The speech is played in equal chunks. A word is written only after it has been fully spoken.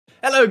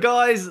Hello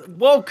guys,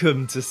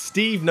 welcome to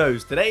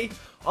SteveKnows. Today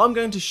I'm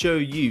going to show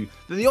you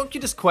that the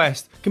Oculus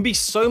Quest can be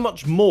so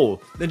much more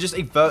than just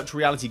a virtual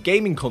reality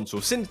gaming console.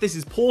 Since this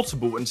is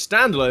portable and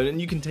standalone and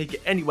you can take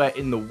it anywhere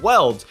in the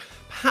world,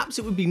 perhaps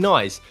it would be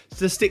nice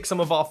to stick some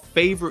of our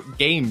favourite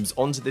games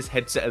onto this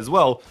headset as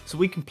well so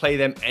we can play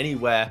them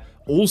anywhere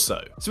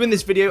also. So in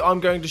this video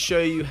I'm going to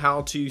show you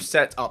how to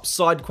set up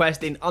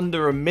sideQuest in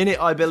under a minute,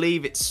 I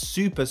believe. It's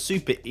super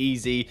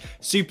easy,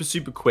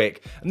 super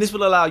quick, and this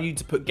will allow you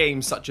to put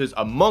games such as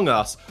Among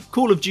Us,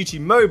 Call of Duty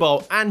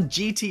Mobile and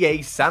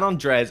GTA San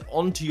Andreas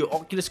onto your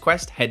Oculus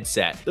Quest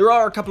headset. There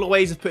are a couple of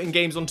ways of putting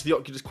games onto the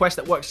Oculus Quest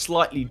that work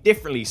slightly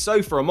differently.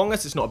 So for Among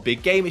Us, it's not a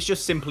big game, it's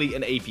just simply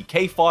an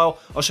APK file.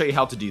 I'll show you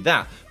how to do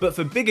that. But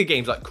for bigger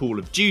games like Call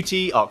of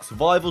Duty, Ark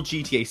Survival,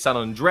 GTA San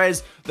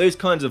Andreas, those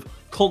kinds of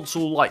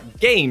console-like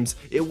games,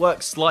 it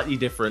works slightly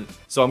different,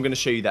 so I'm going to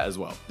show you that as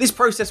well. This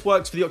process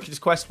works for the Oculus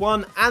Quest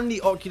 1 and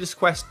the Oculus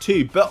Quest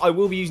 2, but I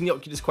will be using the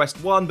Oculus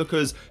Quest 1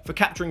 because for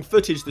capturing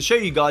footage to show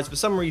you guys, for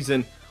some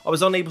reason, I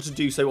was unable to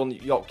do so on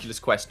the Oculus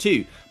Quest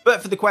 2.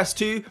 But for the Quest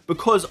 2,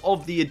 because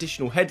of the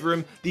additional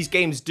headroom, these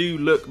games do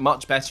look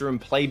much better and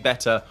play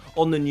better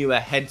on the newer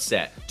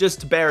headset,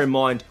 just to bear in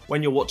mind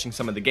when you're watching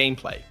some of the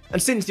gameplay.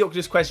 And since the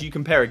Oculus Quest you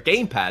can pair a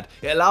gamepad,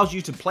 it allows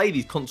you to play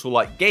these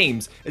console-like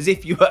games as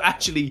if you were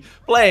actually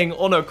playing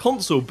on a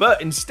console,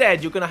 but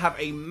instead you're going to have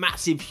a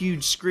massive,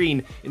 huge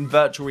screen in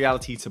virtual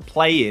reality to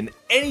play in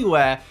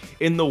anywhere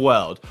in the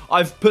world.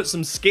 I've put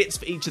some skits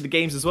for each of the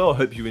games as well, I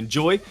hope you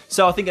enjoy.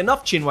 So I think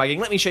enough chin wagging,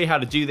 let me show you how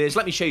to do this,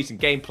 let me show you some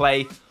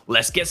gameplay.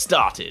 Let's get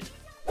started.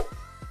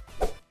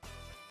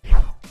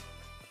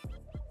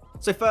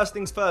 So first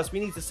things first, we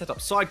need to set up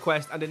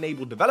sideQuest and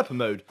enable developer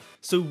mode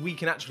so we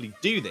can actually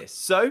do this.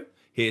 So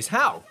here's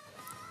how.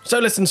 So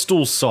let's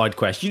install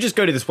sideQuest. You just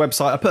go to this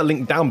website, I put a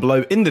link down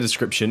below in the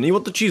description. You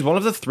want to choose one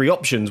of the three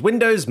options,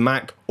 Windows,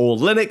 Mac or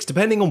Linux,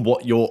 depending on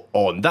what you're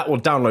on. That will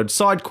download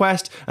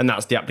sideQuest and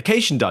that's the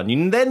application done.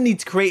 You then need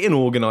to create an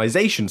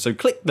organization. So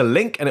click the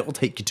link and it will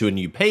take you to a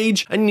new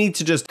page and you need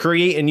to just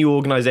create a new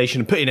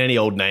organization and put in any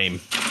old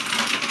name.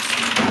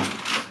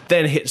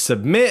 Then hit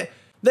submit,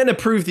 then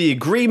approve the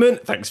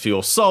agreement, thanks for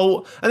your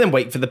salt, and then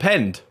wait for the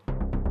pend.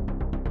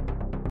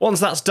 Once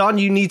that's done,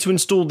 you need to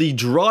install the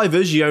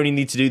drivers. You only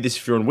need to do this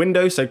if you're on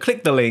Windows, so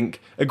click the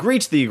link, agree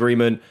to the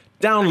agreement,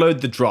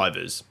 download the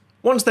drivers.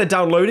 Once they're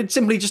downloaded,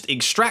 simply just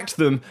extract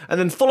them and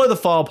then follow the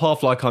file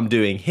path like I'm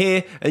doing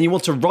here, and you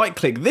want to right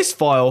click this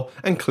file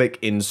and click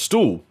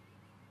install.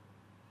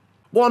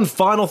 One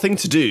final thing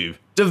to do,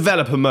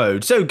 developer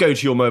mode. So go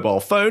to your mobile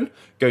phone,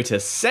 go to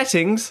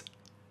settings,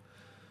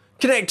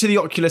 connect to the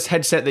Oculus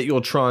headset that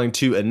you're trying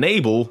to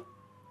enable,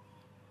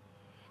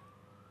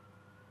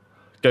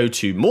 go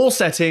to more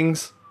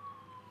settings,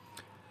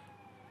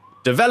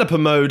 developer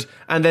mode,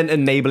 and then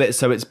enable it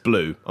so it's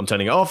blue. I'm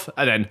turning it off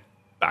and then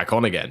back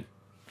on again.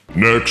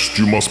 Next,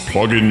 you must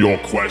plug in your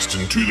Quest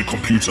into the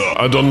computer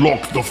and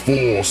unlock the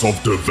force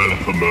of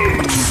developer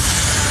mode.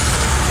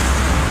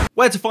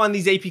 Where to find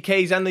these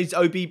APKs and these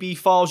OBB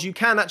files, you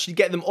can actually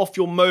get them off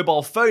your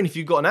mobile phone if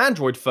you've got an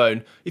Android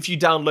phone. If you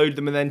download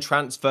them and then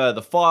transfer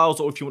the files,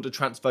 or if you want to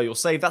transfer your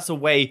save, that's a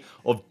way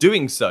of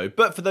doing so.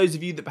 But for those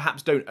of you that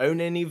perhaps don't own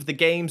any of the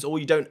games or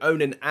you don't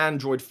own an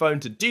Android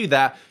phone to do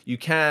that, you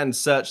can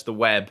search the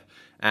web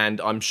and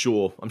I'm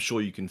sure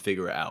you can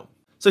figure it out.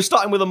 So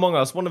starting with Among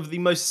Us, one of the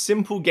most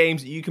simple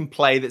games that you can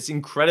play that's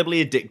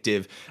incredibly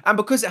addictive, and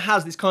because it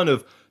has this kind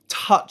of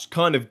touch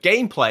kind of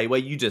gameplay where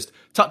you just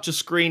touch a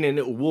screen and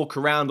it will walk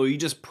around, or you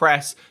just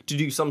press to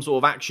do some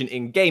sort of action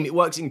in game, it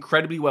works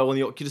incredibly well on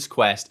the Oculus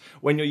Quest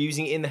when you're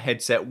using it in the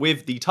headset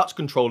with the touch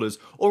controllers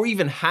or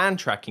even hand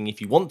tracking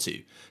if you want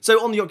to.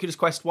 So on the Oculus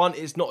Quest 1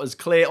 it's not as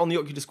clear, on the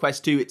Oculus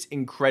Quest 2 it's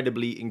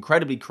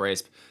incredibly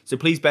crisp, so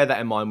please bear that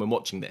in mind when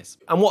watching this.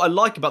 And what I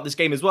like about this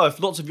game as well, if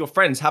lots of your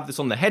friends have this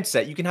on the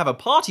headset, you can have a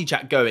party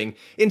chat going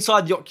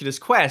inside the Oculus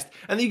Quest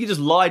and then you can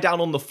just lie down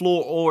on the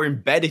floor or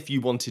in bed if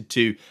you wanted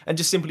to and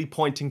just simply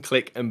point and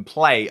click and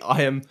play.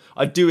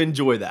 I do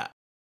enjoy that.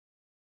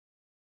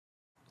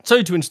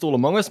 So to install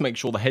Among Us, make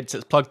sure the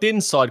headset's plugged in,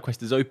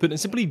 sideQuest is open, and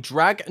simply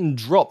drag and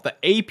drop the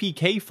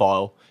APK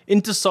file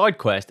into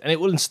sideQuest and it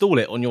will install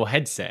it on your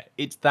headset.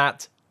 It's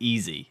that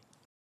easy.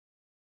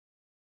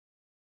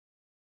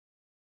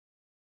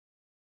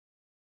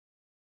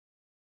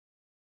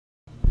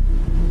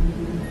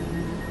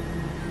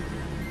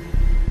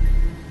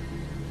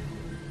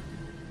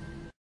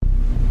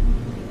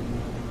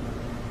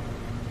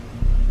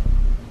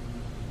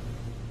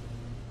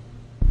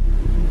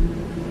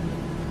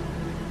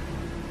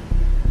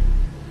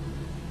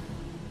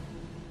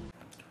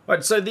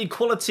 Right, so the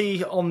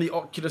quality on the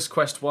Oculus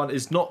Quest 1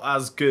 is not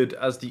as good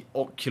as the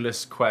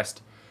Oculus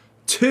Quest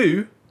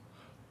 2,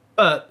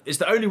 but it's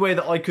the only way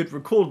that I could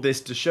record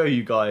this to show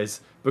you guys,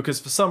 because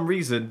for some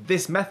reason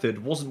this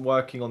method wasn't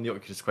working on the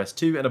Oculus Quest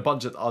 2 and a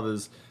bunch of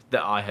others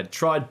that I had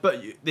tried,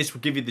 but this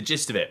will give you the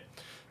gist of it.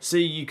 So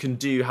you can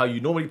do how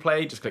you normally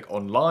play, just click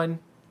online,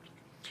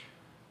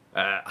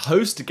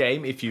 host a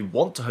game if you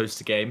want to host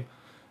a game,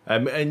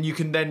 And you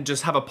can then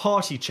just have a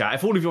party chat.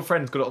 If all of your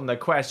friends got it on their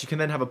quest, you can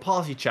then have a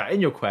party chat in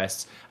your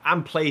quests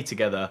and play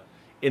together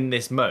in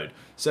this mode.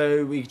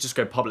 So we just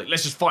go public.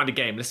 Let's just find a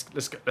game. Let's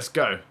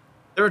go.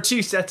 There are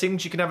 2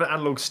 settings. You can have an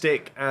analog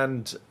stick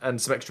and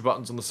some extra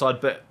buttons on the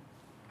side, but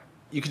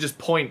you can just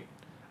point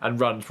and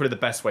run. It's probably the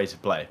best way to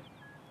play.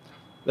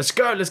 Let's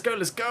go, let's go,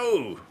 let's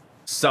go.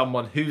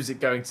 Someone, who's it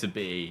going to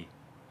be?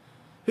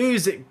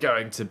 Who's it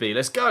going to be?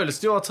 Let's go, let's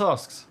do our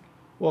tasks.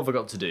 What have I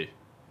got to do?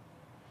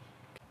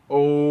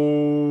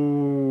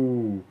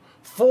 Oh,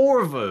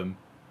 4 of them.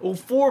 All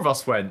 4 of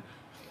us went.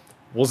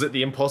 Was it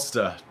the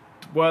imposter?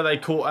 Were they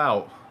caught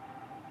out?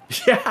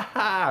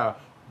 Yeah.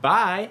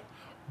 Bye.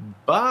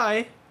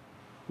 Bye.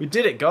 We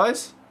did it,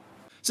 guys.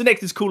 So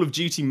next is Call of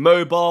Duty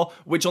Mobile,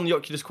 which on the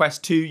Oculus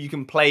Quest 2 you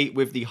can play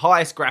with the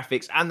highest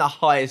graphics and the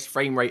highest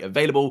frame rate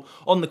available.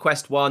 On the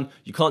Quest 1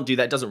 you can't do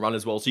that, it doesn't run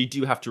as well, so you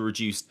do have to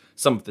reduce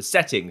some of the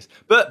settings.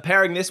 But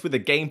pairing this with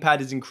a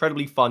gamepad is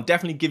incredibly fun,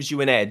 definitely gives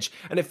you an edge,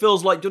 and it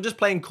feels like you're just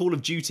playing Call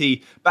of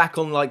Duty back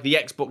on like the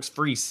Xbox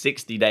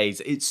 360 days.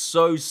 It's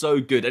so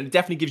good, and it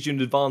definitely gives you an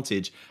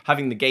advantage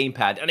having the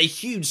gamepad and a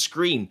huge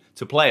screen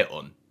to play it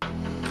on.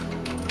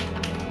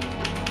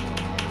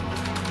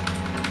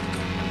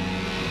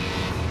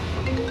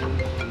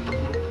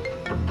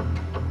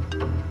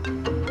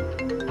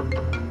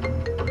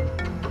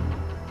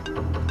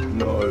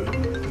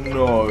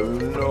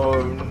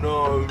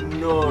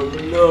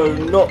 No,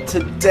 not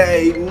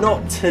today,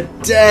 not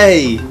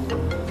today.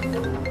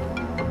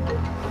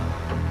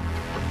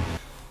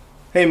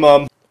 Hey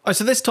Mum. Alright,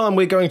 so this time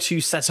we're going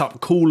to set up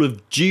Call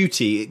of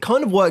Duty. It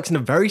kind of works in a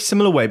very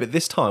similar way, but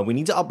this time we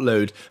need to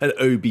upload an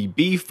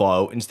OBB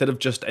file instead of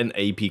just an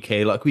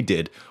APK like we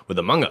did with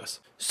Among Us.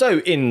 So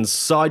in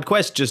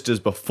sideQuest, just as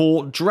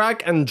before,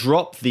 drag and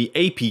drop the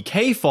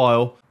APK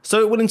file so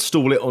it will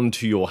install it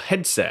onto your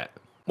headset.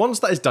 Once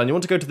that is done, you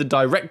want to go to the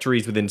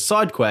directories within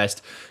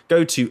sideQuest,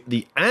 go to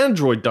the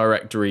Android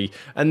directory,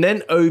 and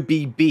then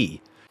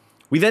OBB.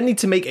 We then need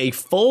to make a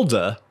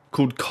folder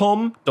called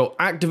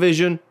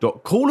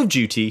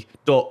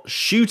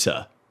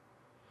com.activision.callofduty.shooter.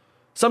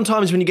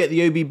 Sometimes when you get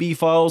the OBB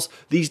files,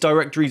 these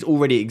directories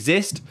already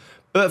exist,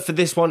 but for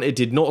this one it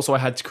did not, so I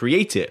had to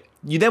create it.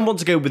 You then want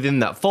to go within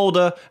that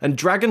folder and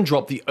drag and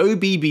drop the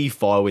OBB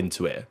file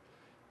into it.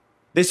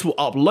 This will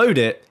upload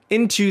it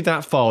into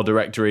that file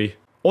directory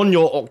on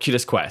your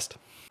Oculus Quest.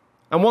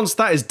 And once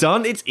that is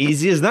done, it's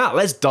easy as that.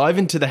 Let's dive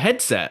into the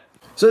headset.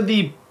 So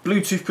the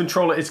Bluetooth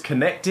controller is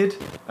connected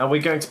and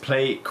we're going to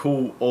play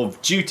Call of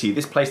Duty.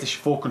 This PlayStation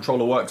 4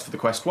 controller works for the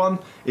Quest 1.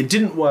 It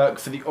didn't work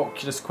for the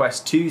Oculus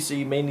Quest 2, so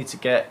you may need to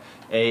get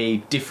a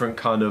different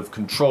kind of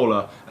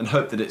controller and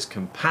hope that it's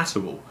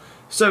compatible.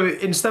 So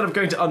instead of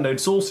going to unknown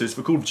sources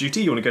for Call of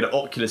Duty, you want to go to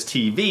Oculus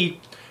TV,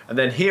 and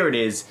then here it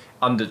is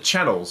under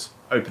channels.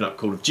 Open up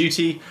Call of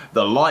Duty,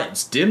 the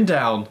lights dim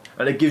down,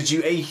 and it gives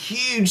you a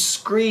huge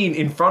screen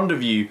in front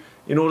of you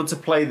in order to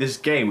play this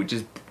game, which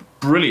is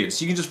brilliant.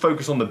 So you can just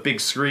focus on the big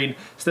screen.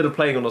 Instead of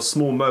playing on a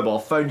small mobile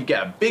phone, you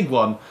get a big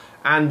one,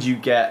 and you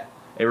get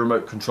a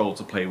remote control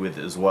to play with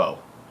as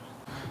well.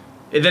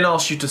 It then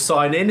asks you to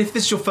sign in. If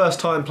this is your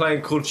first time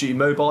playing Call of Duty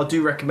Mobile, I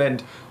do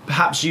recommend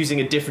perhaps using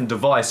a different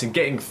device and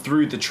getting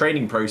through the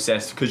training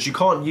process, because you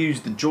can't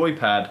use the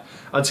joypad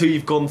until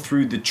you've gone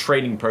through the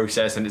training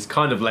process, and it's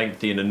kind of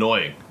lengthy and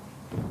annoying.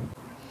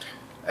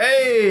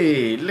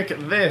 Hey, look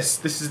at this.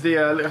 This is the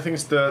I think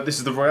it's this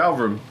is the Royale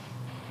room.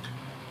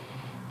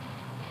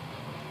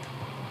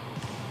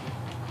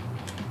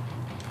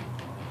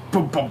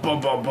 Boom, boom, boom,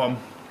 boom, boom.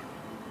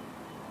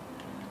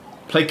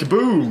 Play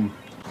kaboom.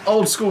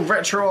 Old school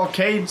retro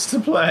arcades to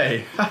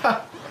play.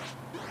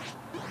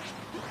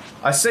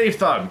 I saved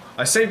them.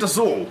 I saved us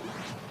all.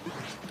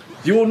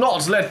 You will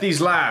not let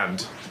these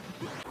land.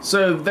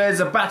 So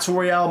there's a Battle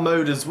Royale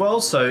mode as well.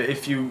 So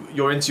if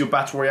you're into your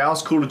Battle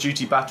Royales, Call of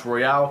Duty Battle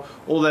Royale,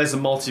 or there's a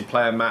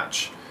multiplayer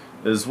match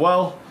as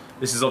well.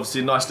 This is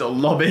obviously a nice little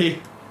lobby.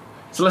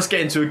 So let's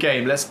get into a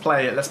game. Let's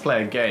play it. Let's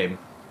play a game.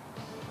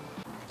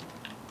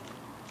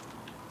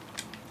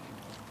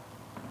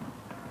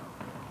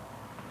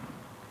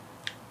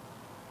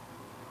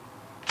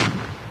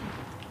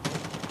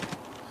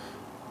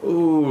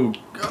 Ooh,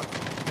 God.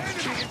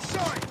 Enemy in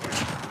sight.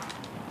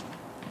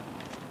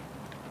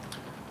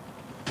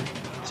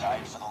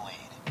 Tied for the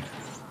lead.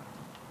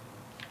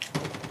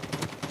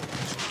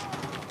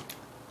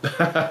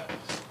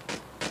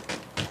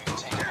 We've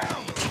taken the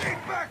lead.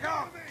 Get back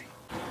on me.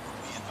 Be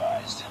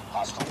advised,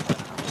 hostile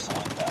predator missile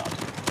inbound.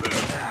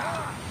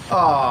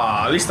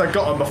 Ah, at least I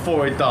got him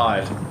before he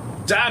died.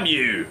 Damn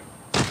you!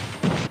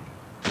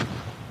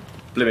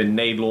 Blimmin'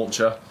 nade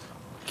launcher.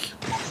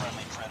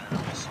 Friendly predator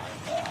missile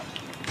inbound.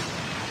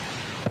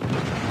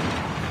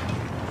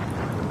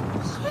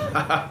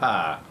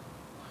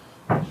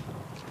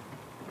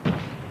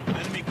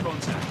 Enemy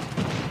contact.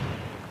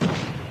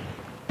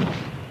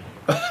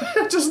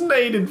 Just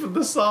naded from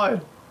the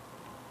side.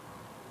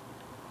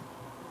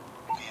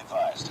 Be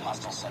advised,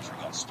 hostile sentry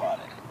gun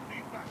spotted.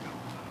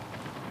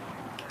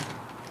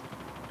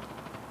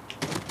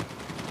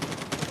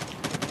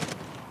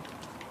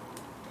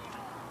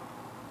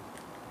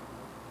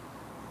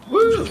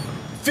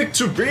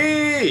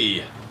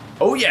 Victory!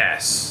 Oh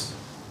yes!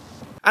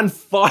 And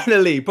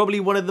finally,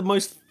 probably one of the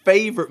most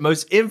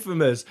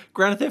infamous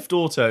Grand Theft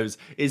Autos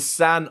is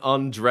San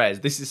Andreas.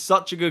 This is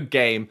such a good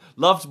game,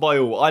 loved by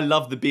all. I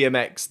love the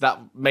BMX, that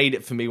made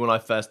it for me when I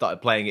first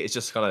started playing it. It's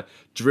just kind of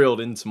drilled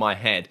into my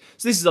head.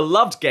 So this is a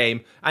loved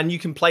game, and you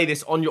can play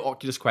this on your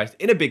Oculus Quest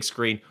in a big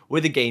screen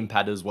with a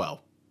gamepad as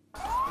well.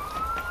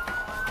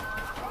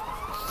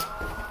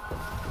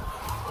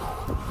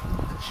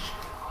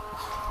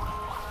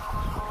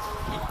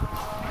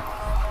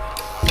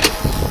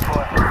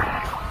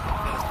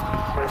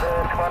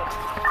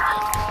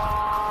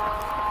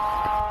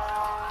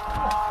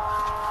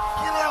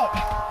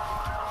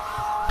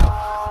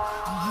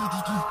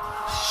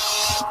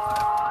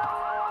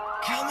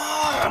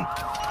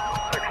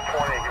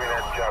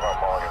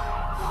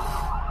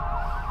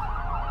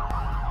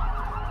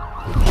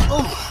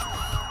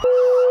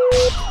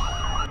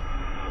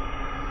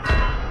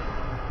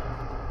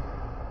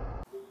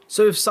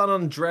 So with San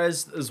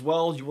Andreas as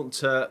well, you want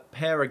to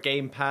pair a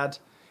gamepad.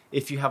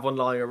 If you have one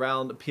lying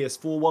around, a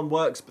PS4 one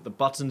works, but the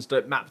buttons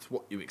don't map to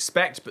what you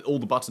expect, but all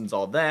the buttons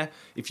are there.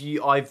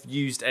 I've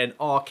used an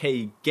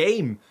arcade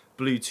game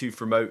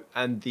Bluetooth remote,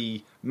 and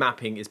the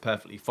mapping is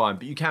perfectly fine,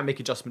 but you can make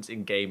adjustments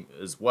in game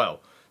as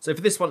well. So for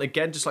this one,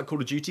 again, just like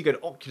Call of Duty, go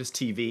to Oculus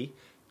TV,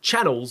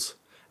 channels,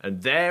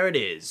 and there it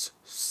is,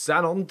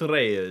 San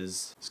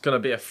Andreas. It's gonna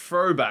be a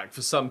throwback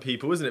for some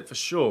people, isn't it, for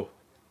sure?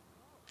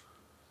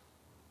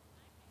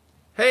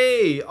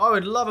 Hey, I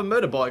would love a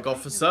motorbike,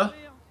 officer.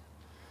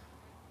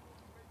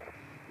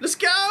 Let's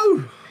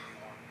go!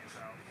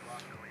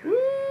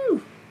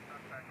 Woo!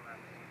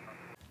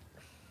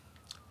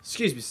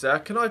 Excuse me, sir.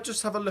 Can I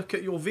just have a look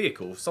at your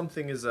vehicle?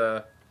 Something is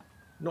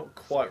not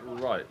quite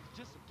right.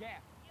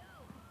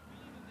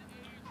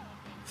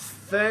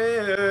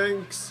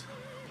 Thanks.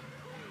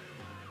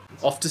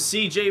 Off to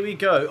CJ we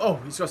go. Oh,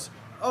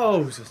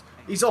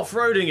 he's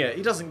off-roading it.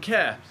 He doesn't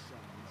care.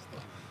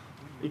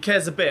 He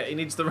cares a bit. He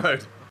needs the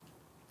road.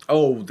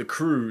 Oh, the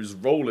crew's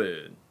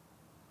rolling.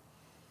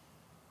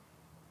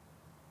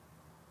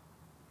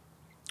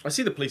 I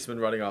see the policeman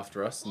running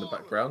after us in the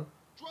background.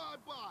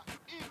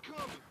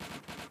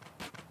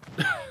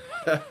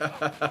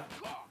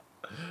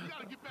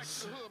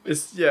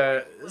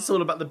 It's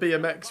all about the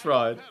BMX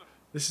ride.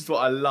 This is what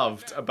I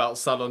loved about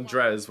San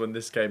Andreas when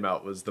this came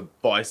out, was the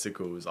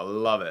bicycles. I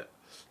love it.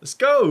 Let's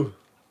go.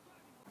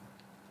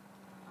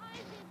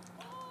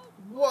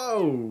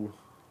 Whoa.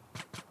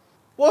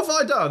 What have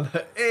I done?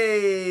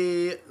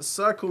 Hey,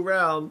 circle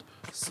round.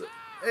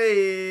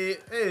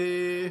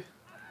 Hey.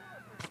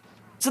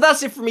 So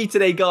that's it from me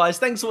today, guys.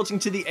 Thanks for watching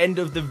to the end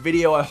of the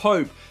video. I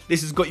hope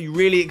this has got you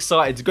really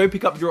excited to go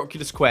pick up your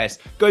Oculus Quest.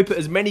 Go put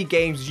as many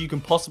games as you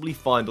can possibly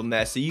find on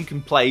there so you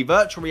can play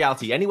virtual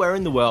reality anywhere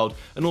in the world,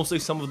 and also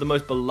some of the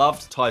most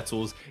beloved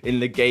titles in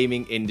the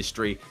gaming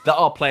industry that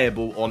are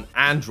playable on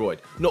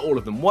Android. Not all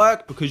of them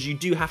work because you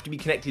do have to be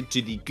connected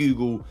to the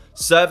Google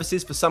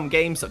services for some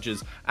games, such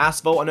as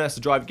Asphalt. I know it's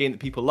a driver game that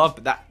people love,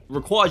 but that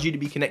requires you to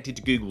be connected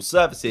to Google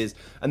services,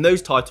 and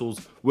those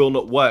titles will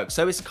not work.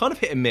 So it's kind of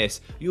hit and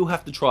miss. You'll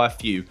have to try a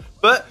few,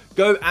 but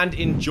go and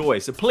enjoy.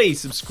 So please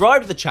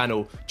subscribe to the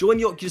channel, join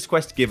the Oculus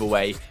Quest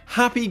giveaway.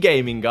 Happy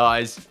gaming,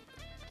 guys.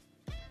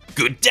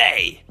 Good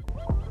day.